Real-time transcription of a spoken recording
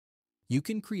You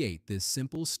can create this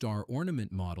simple star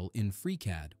ornament model in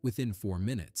FreeCAD within 4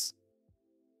 minutes.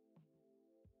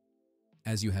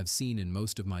 As you have seen in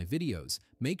most of my videos,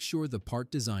 make sure the Part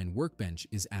Design workbench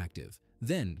is active.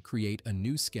 Then create a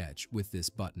new sketch with this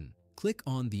button. Click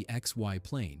on the XY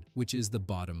plane, which is the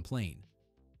bottom plane.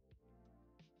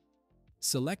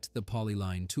 Select the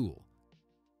Polyline tool.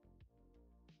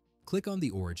 Click on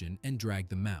the origin and drag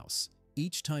the mouse.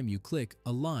 Each time you click,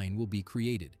 a line will be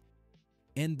created.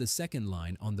 End the second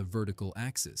line on the vertical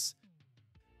axis.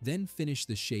 Then finish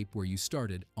the shape where you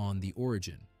started on the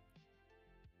origin.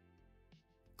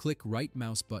 Click right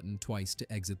mouse button twice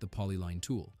to exit the Polyline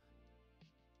tool.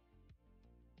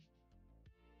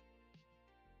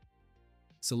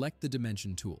 Select the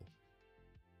Dimension tool.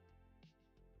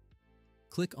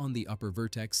 Click on the upper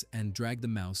vertex and drag the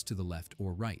mouse to the left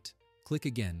or right. Click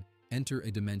again, enter a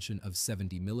dimension of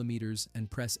 70 mm and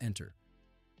press Enter.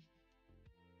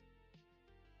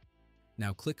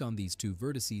 Now click on these two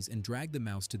vertices and drag the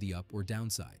mouse to the up or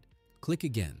down side. Click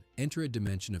again, enter a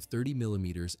dimension of 30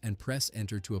 mm and press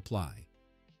Enter to apply.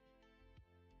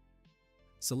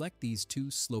 Select these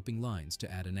two sloping lines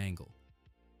to add an angle.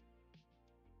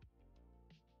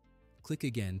 Click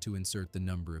again to insert the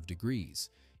number of degrees.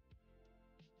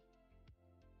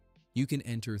 You can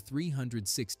enter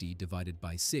 360 divided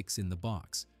by 6 in the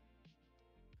box.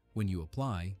 When you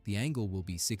apply, the angle will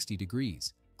be 60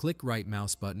 degrees. Click right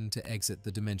mouse button to exit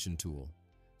the Dimension tool.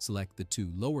 Select the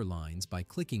two lower lines by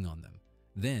clicking on them.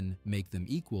 Then make them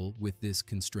equal with this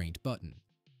Constraint button.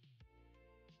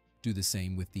 Do the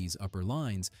same with these upper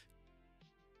lines.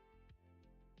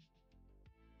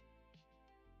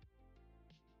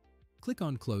 Click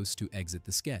on Close to exit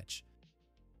the sketch.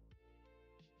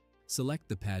 Select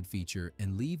the Pad feature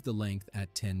and leave the length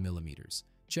at 10 mm.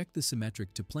 Check the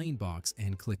Symmetric to Plane box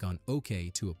and click on OK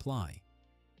to apply.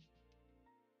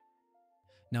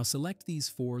 Now select these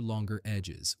 4 longer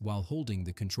edges while holding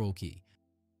the Control key.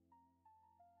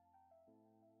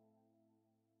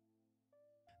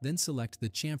 Then select the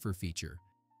Chamfer feature.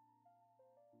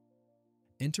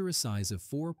 Enter a size of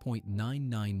 4.99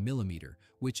 mm,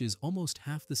 which is almost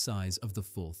half the size of the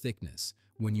full thickness.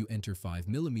 When you enter 5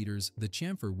 mm, the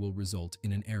chamfer will result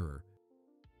in an error.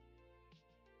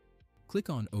 Click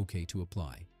on OK to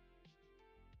apply.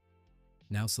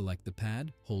 Now select the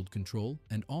pad, hold Ctrl,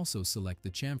 and also select the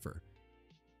chamfer.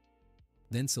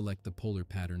 Then select the Polar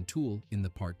Pattern tool in the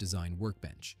Part Design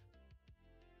workbench.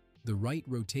 The right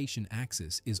rotation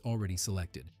axis is already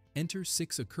selected. Enter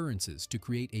 6 occurrences to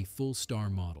create a full star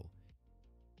model.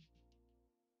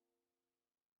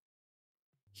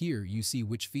 Here you see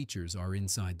which features are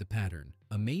inside the pattern.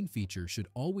 A main feature should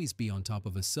always be on top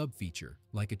of a sub-feature,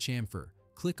 like a chamfer.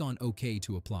 Click on OK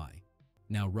to apply.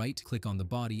 Now right-click on the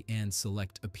body and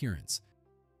select Appearance.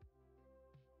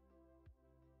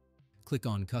 Click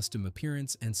on Custom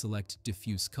Appearance and select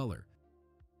Diffuse Color.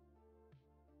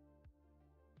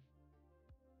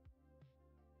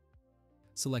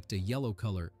 Select a yellow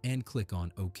color and click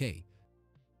on OK.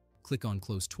 Click on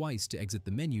Close twice to exit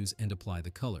the menus and apply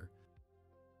the color.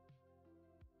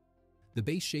 The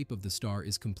base shape of the star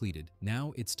is completed.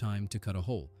 Now it's time to cut a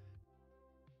hole.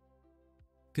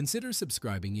 Consider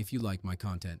subscribing if you like my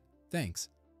content. Thanks.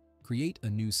 Create a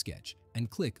new sketch and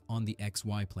click on the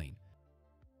XY plane.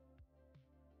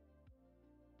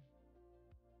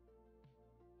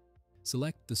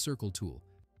 Select the Circle tool.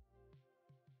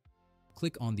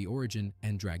 Click on the origin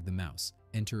and drag the mouse.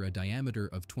 Enter a diameter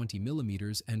of 20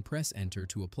 mm and press Enter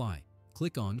to apply.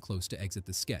 Click on Close to exit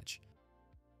the sketch.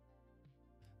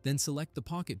 Then select the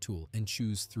Pocket tool and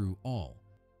choose Through All.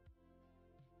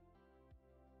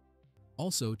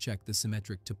 Also check the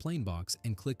Symmetric to Plane box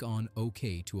and click on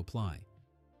OK to apply.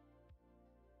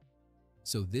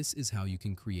 So this is how you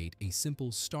can create a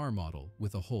simple star model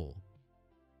with a hole.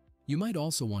 You might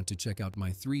also want to check out my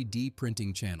 3D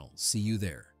printing channel. See you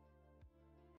there.